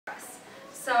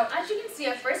So as you can see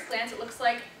at first glance, it looks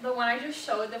like the one I just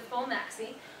showed, the full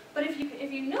maxi. But if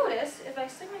you notice, if I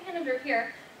stick my hand under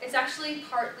here, it's actually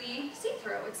partly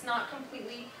see-through. It's not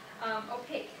completely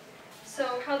opaque.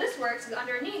 So how this works is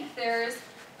underneath there's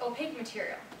opaque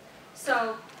material.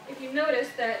 So if you notice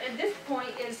that at this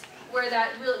point is where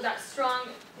that strong,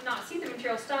 not see-through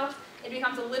material stops, it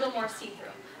becomes a little more see-through.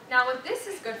 Now what this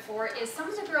is good for is some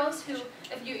of the girls who,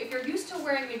 if you're used to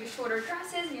wearing maybe shorter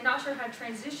dresses and you're not sure how to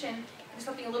transition into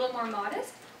something a little more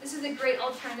modest, this is a great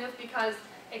alternative because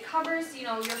it covers,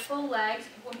 your full legs.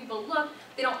 When people look,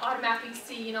 they don't automatically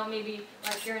see, maybe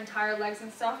like your entire legs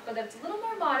and stuff, but that's a little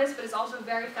more modest, but it's also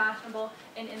very fashionable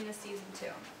and in this season too.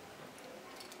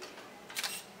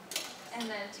 And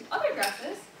then two other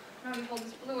dresses, I'm going to hold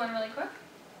this blue one really quick,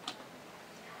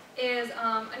 is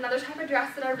another type of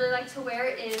dress that I really like to wear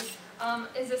is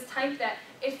this type that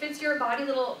it fits your body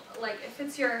it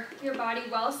fits your body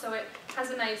well, so it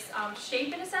has a nice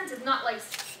shape in a sense. It's not like,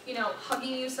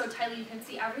 hugging you so tightly you can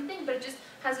see everything, but it just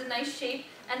has a nice shape,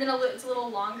 and then it's a little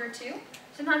longer too.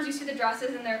 Sometimes you see the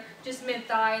dresses and they're just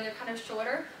mid-thigh and they're kind of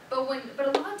shorter, but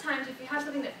a lot of times if you have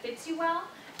something that fits you well,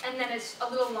 and then it's a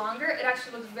little longer, it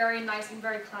actually looks very nice and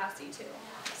very classy too.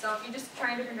 So if you're just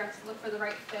trying different dresses, look for the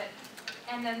right fit.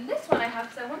 And then this one I have,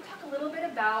 because I want to talk a little bit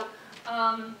about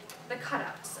the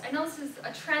cutouts. I know this is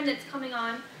a trend that's coming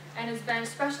on and has been,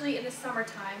 especially in the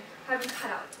summertime, having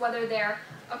cutouts, whether they're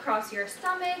across your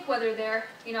stomach, whether they're,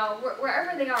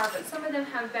 wherever they are, but some of them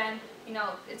have been,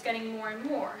 it's getting more and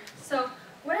more. So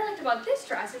what I liked about this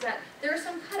dress is that there are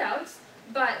some cutouts,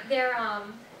 but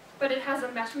but it has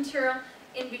a mesh material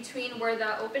in between where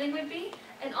the opening would be,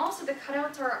 and also the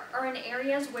cutouts are in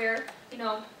areas where,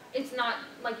 it's not,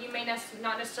 like you may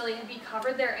not necessarily be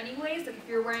covered there anyways. Like if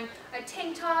you're wearing a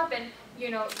tank top and,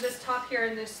 this top here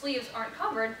and the sleeves aren't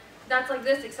covered, that's like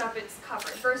this except it's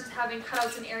covered, versus having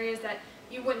cutouts in areas that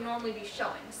you wouldn't normally be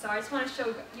showing. So I just want to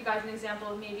show you guys an example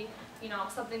of maybe,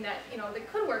 something that,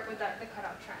 that could work with the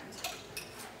cutout trend.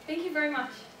 Thank you very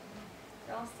much.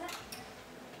 You're all set?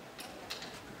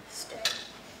 Stay.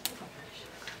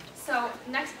 So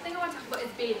next thing I want to talk about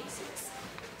is bathing suits.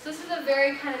 So this is a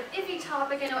very kind of iffy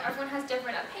topic. I know everyone has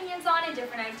different opinions on it,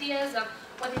 different ideas of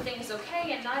what they think is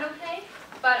okay and not okay.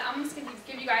 But I'm just going to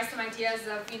give you guys some ideas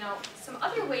of, some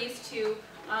other ways to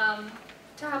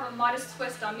have a modest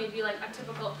twist on maybe like a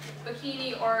typical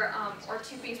bikini or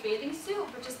two-piece bathing suit,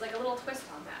 but just like a little twist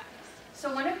on that.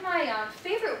 So one of my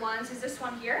favorite ones is this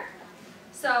one here.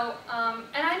 So,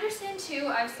 and I understand too,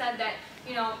 I've said that,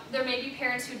 there may be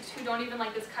parents who don't even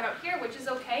like this cutout here, which is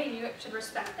okay, and you should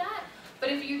respect that. But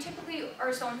if you typically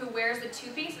are someone who wears the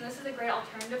two-piece, and this is a great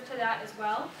alternative to that as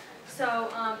well. So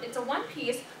it's a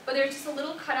one-piece, but there's just a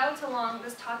little cutouts along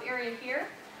this top area here.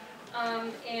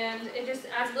 And it just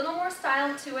adds a little more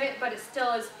style to it, but it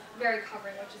still is very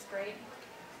covering, which is great.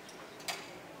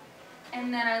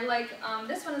 And then I like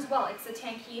this one as well. It's the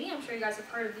tankini. I'm sure you guys have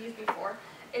heard of these before.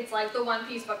 It's like the one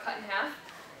piece but cut in half.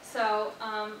 So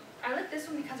I like this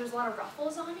one because there's a lot of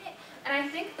ruffles on it. And I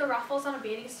think the ruffles on a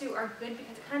bathing suit are good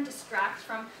because it kind of distracts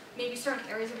from maybe certain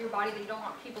areas of your body that you don't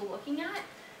want people looking at.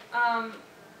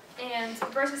 And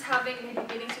versus having maybe a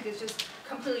bathing suit that's just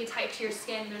completely tight to your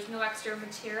skin, there's no extra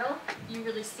material, you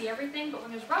really see everything. But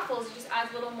when there's ruffles, it just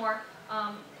adds a little more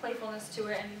playfulness to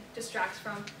it and distracts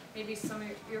from maybe some of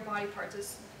your body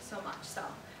parts so much. So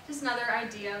just another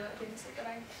idea of a bathing suit that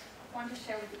I wanted to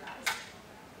share with you guys.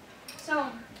 So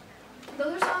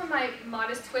those are some of my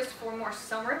modest twists for more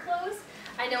summer clothes.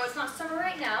 I know it's not summer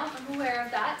right now, I'm aware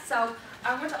of that, so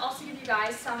I want to also give you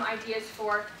guys some ideas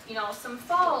for, some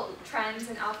fall trends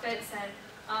and outfits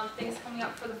and things coming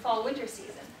up for the fall-winter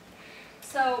season.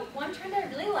 So one trend I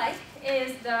really like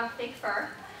is the fake fur.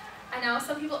 I know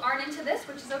some people aren't into this,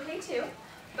 which is okay too,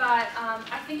 but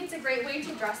I think it's a great way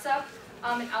to dress up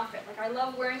an outfit. Like I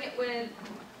love wearing it with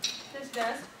this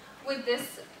vest, with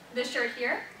this shirt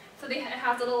here. So it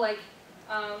has little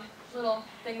little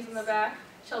things in the back,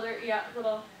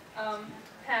 little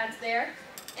pads there.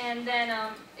 And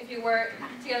then if you wear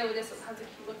it together with this, it has a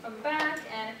cute look from the back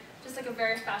and just like a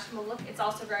very fashionable look. It's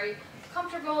also very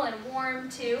comfortable and warm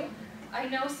too. I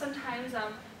know sometimes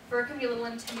fur can be a little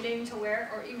intimidating to wear,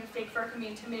 or even fake fur can be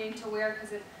intimidating to wear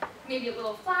because it may be a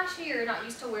little flashy or you're not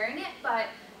used to wearing it, but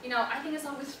I think it's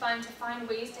always fun to find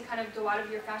ways to kind of go out of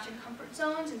your fashion comfort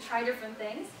zones and try different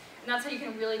things. And that's how you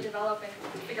can really develop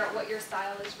and figure out what your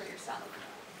style is for yourself.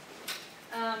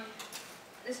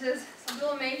 This is, some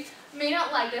people may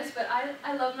not like this, but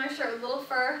I love my shirt with little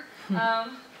fur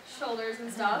shoulders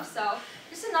and stuff. So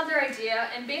just another idea.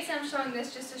 And basically I'm showing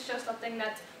this just to show something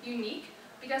that's unique.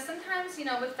 Because sometimes,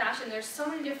 with fashion, there's so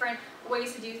many different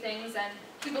ways to do things, and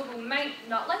people who might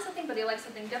not like something, but they like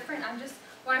something different. I just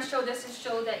want to show this to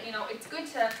show that, you know, it's good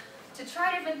to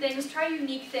try different things, try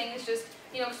unique things, just,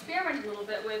 you know, experiment a little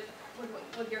bit with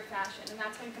your fashion, and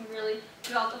that's how you can really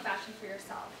develop the fashion for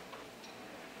yourself.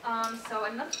 So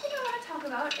another thing I want to talk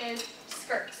about is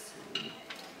skirts.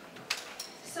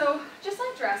 So just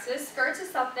like dresses, skirts is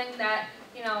something that,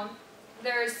 you know,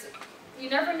 you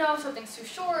never know if something's too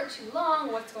short, too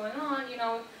long, what's going on, you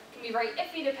know, it can be very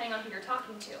iffy depending on who you're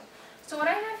talking to. So what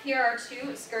I have here are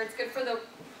two skirts, good for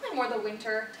probably more the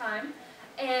winter time.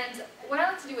 And what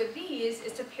I like to do with these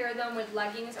is to pair them with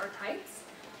leggings or tights.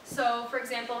 So for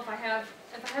example, if I have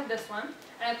this one,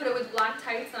 and I put it with black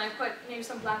tights and I put maybe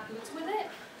some black boots with it,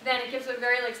 then it gives it a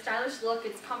very like stylish look,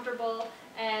 it's comfortable,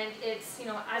 and it's, you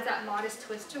know, adds that modest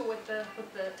twist to it with the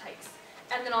tights.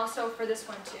 And then also for this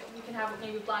one too, you can have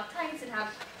maybe black tights and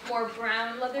have more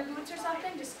brown leather boots or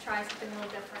something, just try something a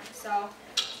little different. So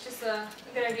it's just a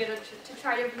good idea to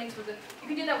try different things with it. You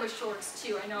can do that with shorts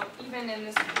too. I know even in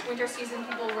this winter season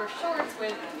people wear shorts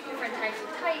with different types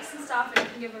of tights and stuff, and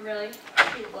it can give a really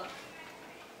cute look.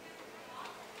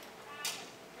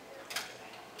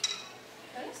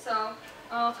 Okay, so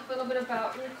I'll talk a little bit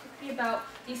really quickly about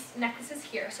these necklaces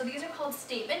here. So these are called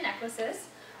statement necklaces.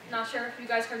 Not sure if you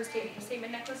guys heard of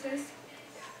statement necklaces.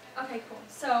 Okay, cool.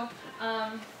 So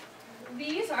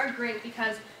these are great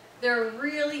because they're a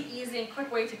really easy and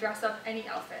quick way to dress up any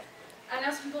outfit. I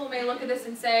know some people may look at this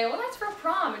and say, well, that's for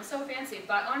prom, it's so fancy.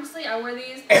 But honestly, I wear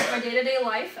these in my day-to-day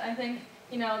life. I think,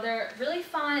 you know, they're really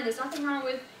fun. There's nothing wrong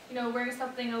with, you know, wearing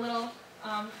something a little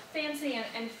fancy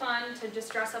and fun to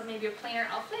just dress up maybe a plainer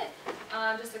outfit.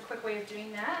 Just a quick way of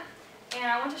doing that. And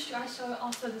I want to show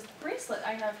also this bracelet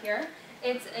I have here.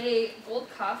 It's a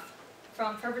gold cuff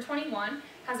from Forever 21,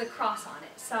 has a cross on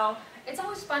it. So it's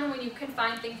always fun when you can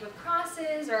find things with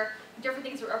crosses or different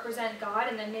things that represent God,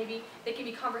 and then maybe they can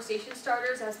be conversation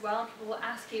starters as well. People will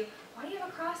ask you, why do you have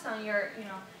a cross on your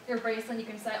bracelet? And you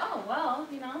can say, oh, well,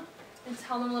 you know, and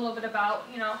tell them a little bit about,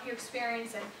 you know, your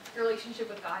experience and your relationship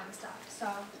with God and stuff. So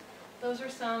those are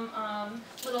some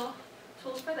little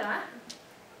tools for that.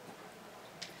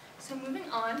 So moving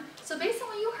on, so based on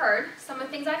what you heard, some of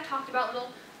the things I've talked about, little,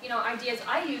 you know, ideas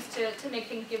I use to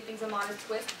give things a modest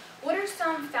twist, what are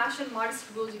some fashion modesty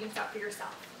rules you can set for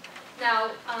yourself? Now,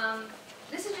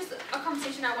 this is just a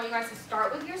conversation I want you guys to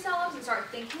start with yourselves and start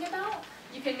thinking about.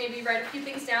 You can maybe write a few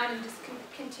things down and just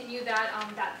continue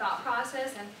that thought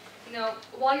process. And, you know,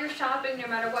 while you're shopping, no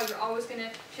matter what, you're always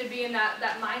should be in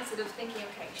that mindset of thinking,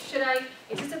 okay,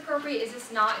 is this appropriate, is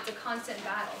this not? It's a constant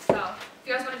battle. So if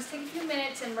you guys want to just take a few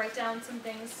minutes and write down some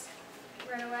things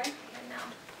right away, right now.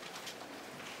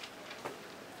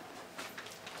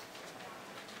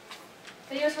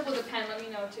 If you guys struggle with a pen, let me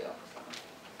know too.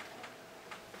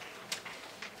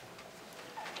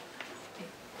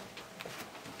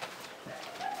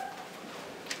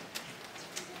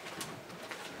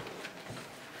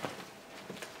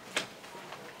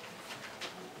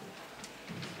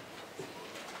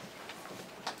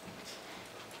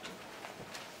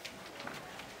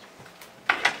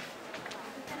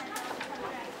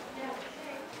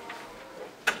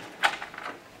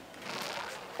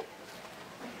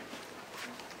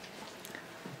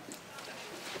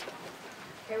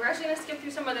 We're actually going to skip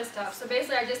through some of this stuff. So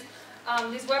basically, I just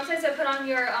these websites I put on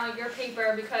your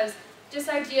paper because just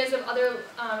ideas of other.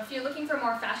 If you're looking for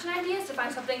more fashion ideas to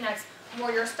find something that's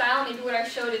more your style, maybe what I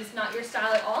showed is not your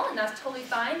style at all, and that's totally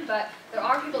fine. But there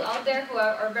are people out there who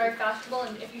are very fashionable,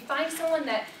 and if you find someone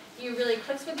that you really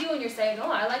clicks with you and you're saying,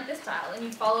 oh, I like this style, and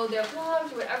you follow their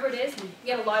blogs or whatever it is, you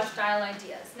get a lot of style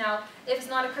ideas. Now, if it's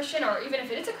not a Christian, or even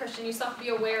if it is a Christian, you still have to be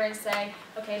aware and say,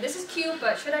 okay, this is cute,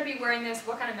 but should I be wearing this?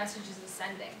 What kind of message is it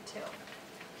sending too?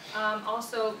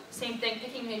 Also, same thing,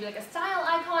 picking maybe like a style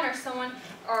icon or someone,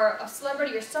 or a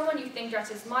celebrity or someone you think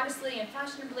dresses modestly and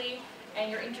fashionably,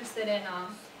 and you're interested in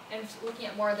looking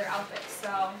at more of their outfits.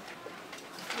 So,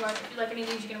 if you like any of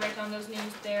these, you can write down those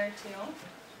names there too.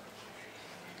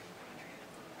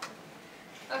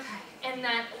 Okay, and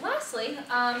then lastly,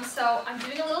 so I'm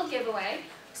doing a little giveaway.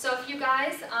 So if you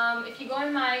guys, if you go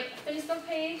on my Facebook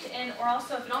page, or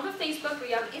also if you don't have a Facebook but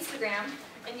you have Instagram,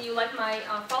 and you like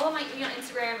follow me on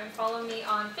Instagram and follow me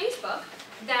on Facebook,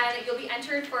 then you'll be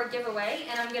entered for a giveaway.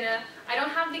 And I don't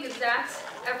have the exact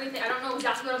everything, I don't know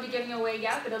exactly what I'll be giving away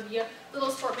yet, but it'll be a little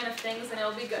assortment of things and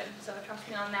it'll be good. So trust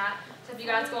me on that. So if you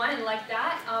guys go on and like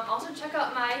that, also check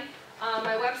out my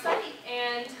website,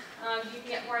 and you can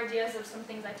get more ideas of some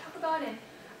things I talk about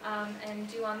and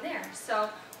do on there. So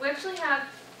we actually have,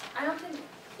 I don't think,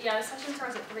 yeah, the session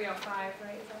starts at 3:05,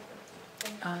 right? Is that Do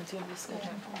you have a discussion?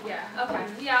 Yeah, okay.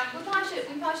 Yeah, we probably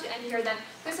should end here then.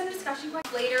 There's some discussion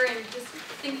points later and just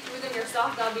think through them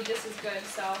yourself, that'll be just as good.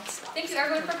 So thank you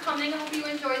everyone for coming. I hope you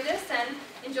enjoyed this and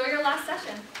enjoy your last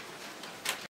session.